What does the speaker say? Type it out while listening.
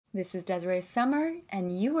This is Desiree Summer,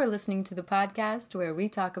 and you are listening to the podcast where we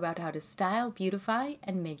talk about how to style, beautify,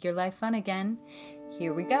 and make your life fun again.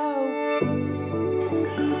 Here we go.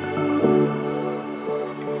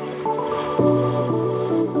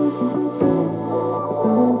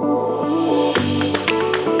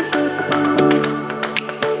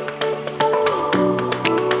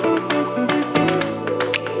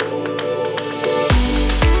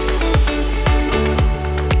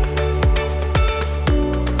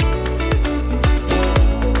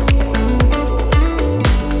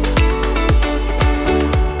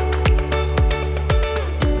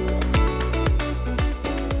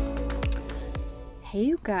 Hey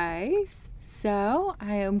you guys, so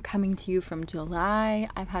I am coming to you from July.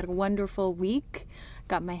 I've had a wonderful week,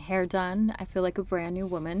 got my hair done. I feel like a brand new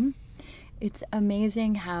woman. It's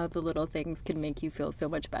amazing how the little things can make you feel so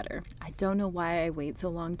much better. I don't know why I wait so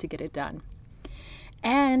long to get it done.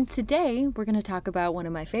 And today we're going to talk about one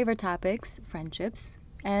of my favorite topics, friendships,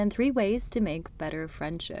 and 3 ways to make better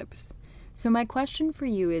friendships. So my question for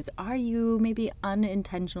you is, are you maybe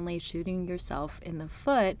unintentionally shooting yourself in the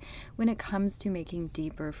foot when it comes to making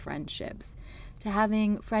deeper friendships, to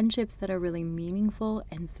having friendships that are really meaningful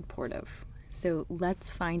and supportive? So let's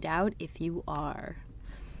find out if you are.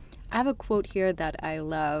 I have a quote here that I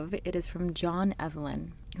love. It is from John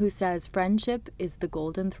Evelyn, who says, "Friendship is the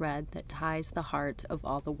golden thread that ties the heart of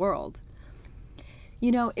all the world."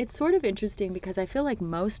 You know, it's sort of interesting because I feel like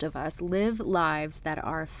most of us live lives that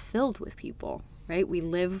are filled with people, right? We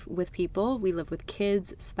live with people, we live with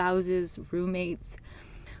kids, spouses, roommates.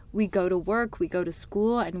 We go to work, we go to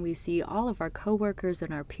school, and we see all of our coworkers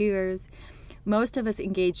and our peers. Most of us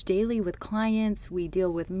engage daily with clients. We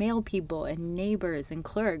deal with mail people and neighbors and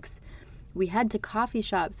clerks. We head to coffee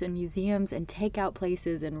shops and museums and takeout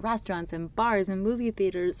places and restaurants and bars and movie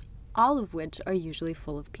theaters, all of which are usually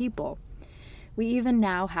full of people. We even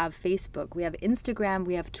now have Facebook, we have Instagram,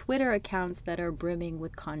 we have Twitter accounts that are brimming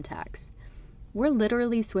with contacts. We're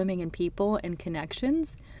literally swimming in people and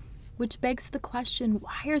connections, which begs the question,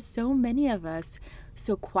 why are so many of us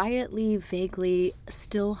so quietly, vaguely,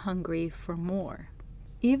 still hungry for more?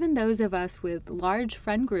 Even those of us with large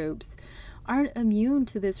friend groups aren't immune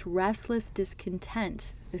to this restless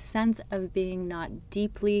discontent, the sense of being not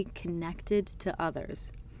deeply connected to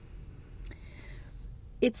others.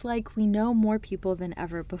 It's like we know more people than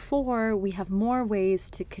ever before. We have more ways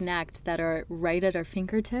to connect that are right at our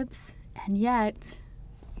fingertips. And yet,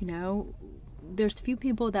 there's few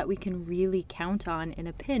people that we can really count on in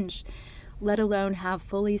a pinch, let alone have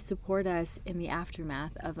fully support us in the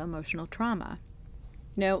aftermath of emotional trauma.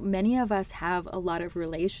 Many of us have a lot of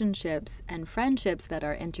relationships and friendships that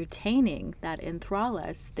are entertaining, that enthrall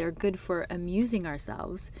us. They're good for amusing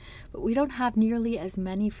ourselves, but we don't have nearly as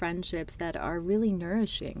many friendships that are really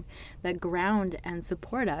nourishing, that ground and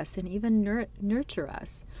support us and even nurture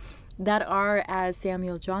us, that are, as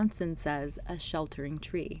Samuel Johnson says, a sheltering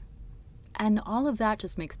tree. And all of that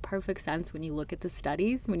just makes perfect sense when you look at the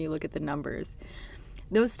studies, when you look at the numbers.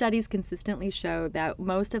 Those studies consistently show that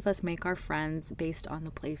most of us make our friends based on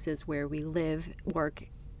the places where we live, work,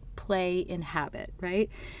 play, inhabit, right?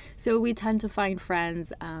 So we tend to find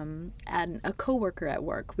friends and a coworker at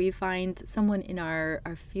work. We find someone in our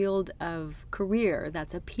field of career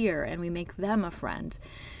that's a peer, and we make them a friend.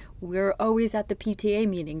 We're always at the PTA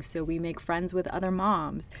meetings, so we make friends with other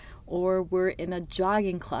moms. Or we're in a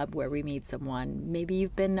jogging club where we meet someone. Maybe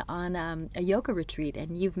you've been on a yoga retreat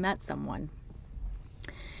and you've met someone.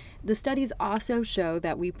 The studies also show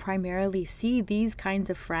that we primarily see these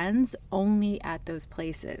kinds of friends only at those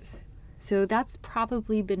places. So that's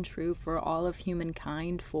probably been true for all of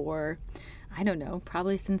humankind for,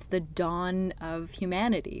 probably since the dawn of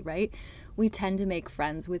humanity, right? We tend to make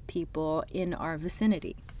friends with people in our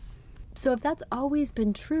vicinity. So if that's always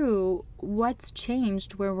been true, what's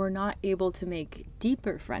changed where we're not able to make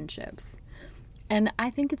deeper friendships? And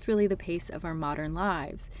I think it's really the pace of our modern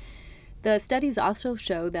lives. The studies also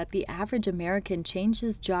show that the average American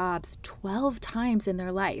changes jobs 12 times in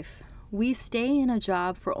their life. We stay in a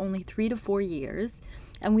job for only 3 to 4 years,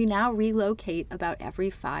 and we now relocate about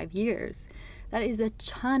every 5 years. That is a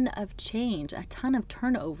ton of change, a ton of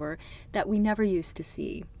turnover that we never used to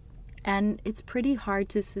see. And it's pretty hard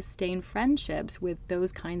to sustain friendships with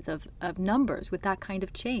those kinds of numbers, with that kind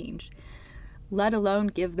of change, let alone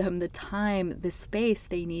give them the time, the space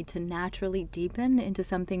they need to naturally deepen into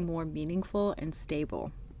something more meaningful and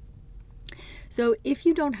stable. So if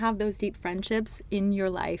you don't have those deep friendships in your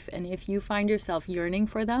life, and if you find yourself yearning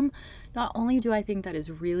for them, not only do I think that is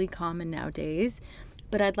really common nowadays,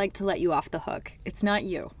 but I'd like to let you off the hook. It's not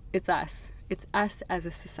you, it's us. It's us as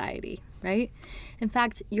a society. right? In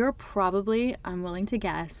fact, you're probably, I'm willing to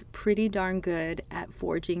guess, pretty darn good at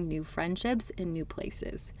forging new friendships in new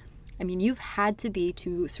places. I mean, you've had to be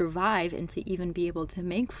to survive and to even be able to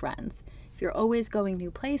make friends. If you're always going new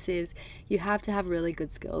places, you have to have really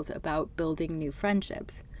good skills about building new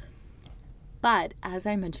friendships. But as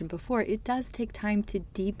I mentioned before, it does take time to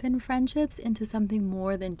deepen friendships into something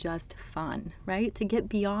more than just fun, right? To get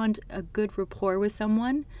beyond a good rapport with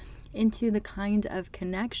someone into the kind of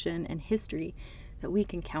connection and history that we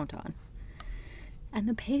can count on. And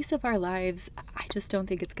the pace of our lives, I just don't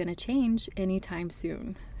think it's going to change anytime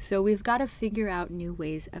soon. So we've got to figure out new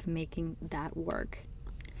ways of making that work.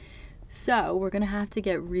 So we're going to have to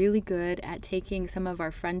get really good at taking some of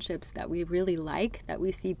our friendships that we really like, that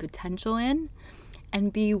we see potential in,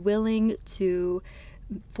 and be willing to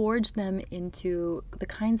forge them into the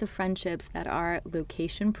kinds of friendships that are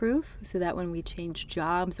location proof, so that when we change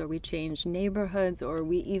jobs or we change neighborhoods or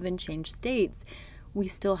we even change states, we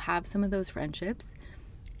still have some of those friendships,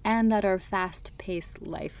 and that are fast-paced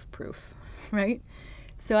life proof, right?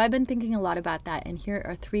 So I've been thinking a lot about that, and here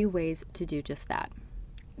are 3 ways to do just that.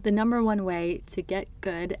 The number 1 way to get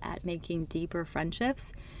good at making deeper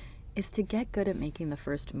friendships is to get good at making the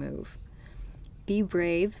first move. Be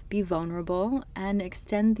brave, be vulnerable, and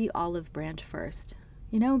extend the olive branch first.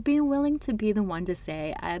 Being willing to be the one to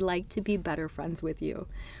say, I'd like to be better friends with you.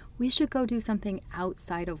 We should go do something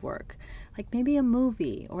outside of work, like maybe a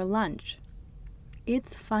movie or lunch.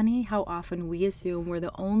 It's funny how often we assume we're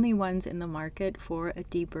the only ones in the market for a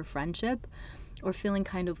deeper friendship or feeling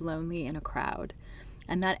kind of lonely in a crowd,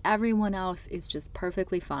 and that everyone else is just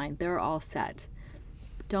perfectly fine. They're all set.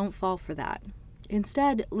 Don't fall for that.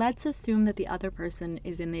 Instead, let's assume that the other person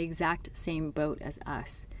is in the exact same boat as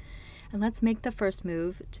us. And let's make the first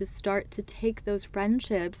move to start to take those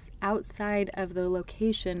friendships outside of the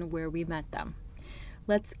location where we met them.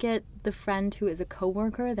 Let's get the friend who is a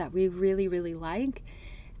coworker that we really, really like,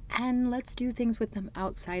 and let's do things with them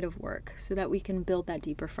outside of work so that we can build that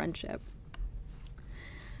deeper friendship.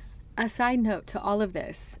 A side note to all of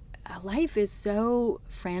this, life is so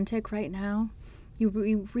frantic right now.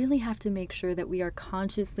 We really have to make sure that we are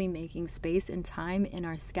consciously making space and time in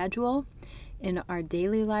our schedule, in our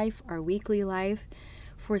daily life, our weekly life,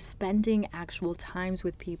 for spending actual times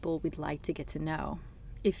with people we'd like to get to know.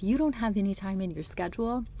 If you don't have any time in your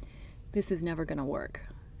schedule, this is never going to work.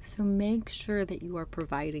 So make sure that you are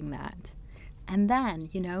providing that. And then,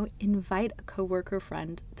 invite a coworker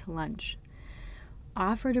friend to lunch.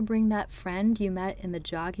 Offer to bring that friend you met in the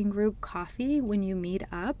jogging group coffee when you meet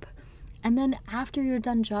up. And then after you're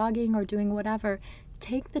done jogging or doing whatever,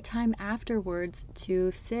 take the time afterwards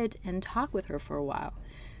to sit and talk with her for a while.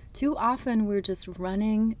 Too often we're just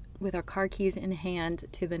running with our car keys in hand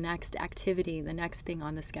to the next activity, the next thing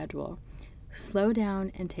on the schedule. Slow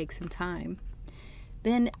down and take some time.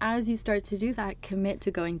 Then as you start to do that, commit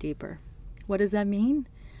to going deeper. What does that mean?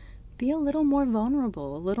 Be a little more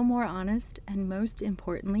vulnerable, a little more honest, and most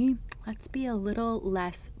importantly, let's be a little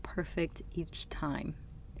less perfect each time.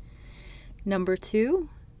 Number 2,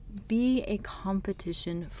 be a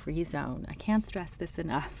competition-free zone. I can't stress this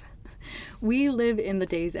enough. We live in the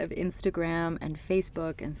days of Instagram and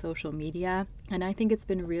Facebook and social media, and I think it's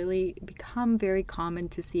become very common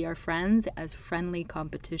to see our friends as friendly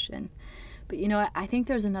competition. But I think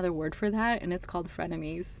there's another word for that, and it's called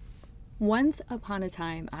frenemies. Once upon a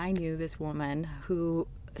time, I knew this woman who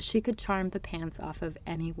she could charm the pants off of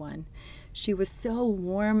anyone. She was so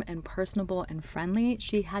warm and personable and friendly.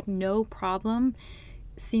 She had no problem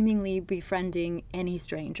seemingly befriending any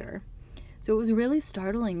stranger. So it was really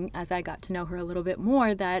startling as I got to know her a little bit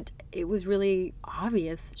more that it was really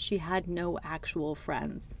obvious she had no actual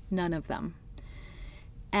friends, none of them.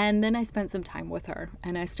 And then I spent some time with her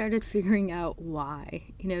and I started figuring out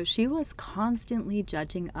why. She was constantly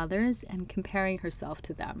judging others and comparing herself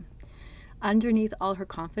to them. Underneath all her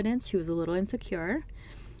confidence, she was a little insecure.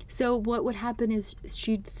 So what would happen is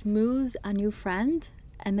she'd smooth a new friend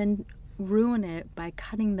and then ruin it by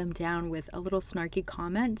cutting them down with a little snarky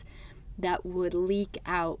comment that would leak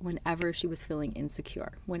out whenever she was feeling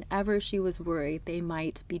insecure, whenever she was worried they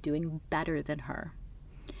might be doing better than her.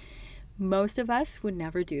 Most of us would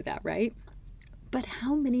never do that, right? But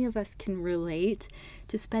how many of us can relate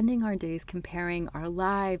to spending our days comparing our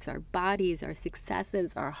lives, our bodies, our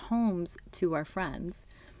successes, our homes to our friends?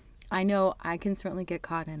 I know I can certainly get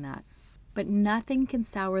caught in that. But nothing can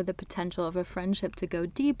sour the potential of a friendship to go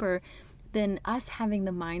deeper than us having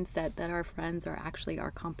the mindset that our friends are actually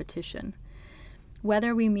our competition.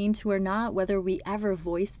 Whether we mean to or not, whether we ever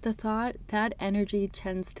voice the thought, that energy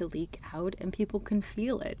tends to leak out and people can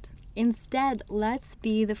feel it. Instead, let's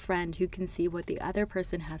be the friend who can see what the other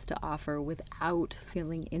person has to offer without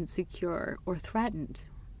feeling insecure or threatened.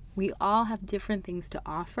 We all have different things to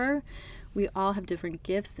offer. We all have different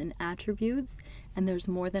gifts and attributes, and there's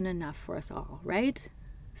more than enough for us all, right?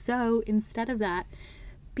 So instead of that,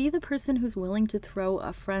 be the person who's willing to throw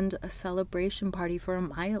a friend a celebration party for a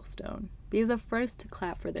milestone. Be the first to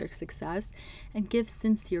clap for their success and give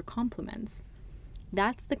sincere compliments.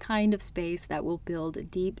 That's the kind of space that will build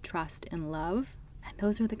deep trust and love. And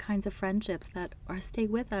those are the kinds of friendships that stay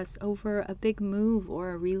with us over a big move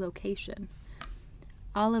or a relocation.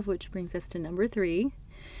 All of which brings us to number 3,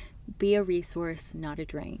 be a resource, not a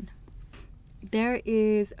drain. There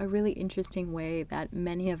is a really interesting way that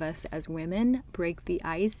many of us as women break the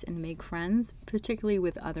ice and make friends, particularly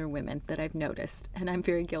with other women that I've noticed, and I'm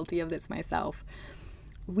very guilty of this myself.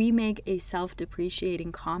 We make a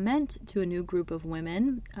self-depreciating comment to a new group of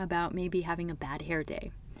women about maybe having a bad hair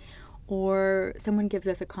day, or someone gives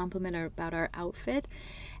us a compliment about our outfit,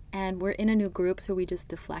 and we're in a new group, so we just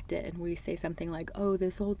deflect it and we say something like, oh,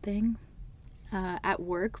 this old thing. At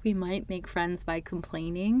work, we might make friends by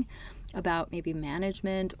complaining about maybe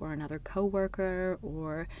management or another coworker,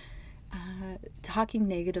 or talking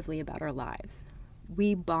negatively about our lives.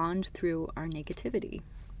 We bond through our negativity.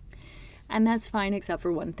 And that's fine, except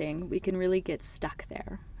for one thing. We can really get stuck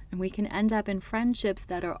there. And we can end up in friendships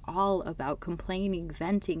that are all about complaining,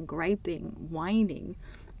 venting, griping, whining,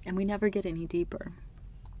 and we never get any deeper.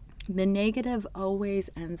 The negative always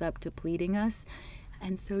ends up depleting us,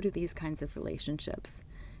 and so do these kinds of relationships.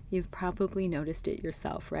 You've probably noticed it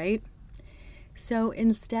yourself, right? So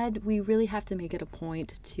instead, we really have to make it a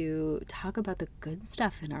point to talk about the good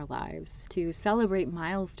stuff in our lives, to celebrate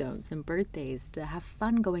milestones and birthdays, to have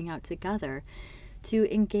fun going out together,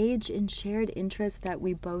 to engage in shared interests that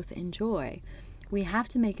we both enjoy. We have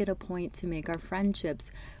to make it a point to make our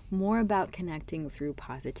friendships more about connecting through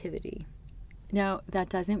positivity. Now, that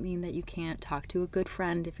doesn't mean that you can't talk to a good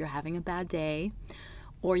friend if you're having a bad day,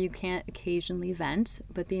 or you can't occasionally vent,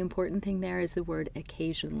 but the important thing there is the word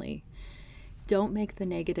occasionally. Don't make the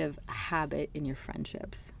negative a habit in your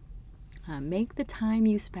friendships. Make the time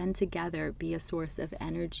you spend together be a source of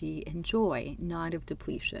energy and joy, not of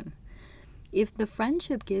depletion. If the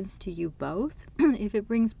friendship gives to you both, if it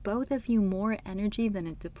brings both of you more energy than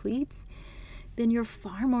it depletes, then you're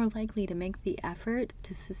far more likely to make the effort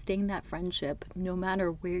to sustain that friendship no matter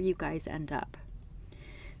where you guys end up.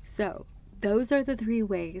 So, those are the 3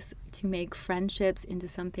 ways to make friendships into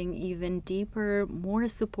something even deeper, more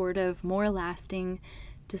supportive, more lasting,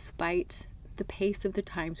 despite the pace of the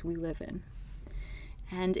times we live in.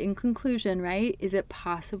 And in conclusion, right, is it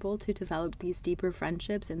possible to develop these deeper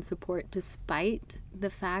friendships and support despite the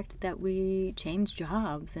fact that we change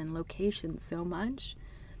jobs and locations so much?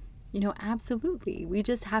 Absolutely. We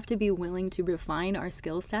just have to be willing to refine our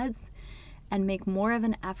skill sets and make more of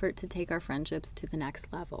an effort to take our friendships to the next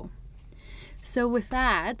level. So with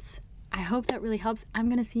that, I hope that really helps. I'm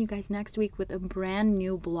going to see you guys next week with a brand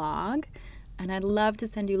new blog, and I'd love to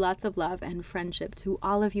send you lots of love and friendship to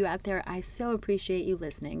all of you out there. I so appreciate you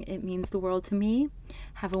listening. It means the world to me.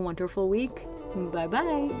 Have a wonderful week.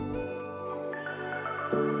 Bye-bye.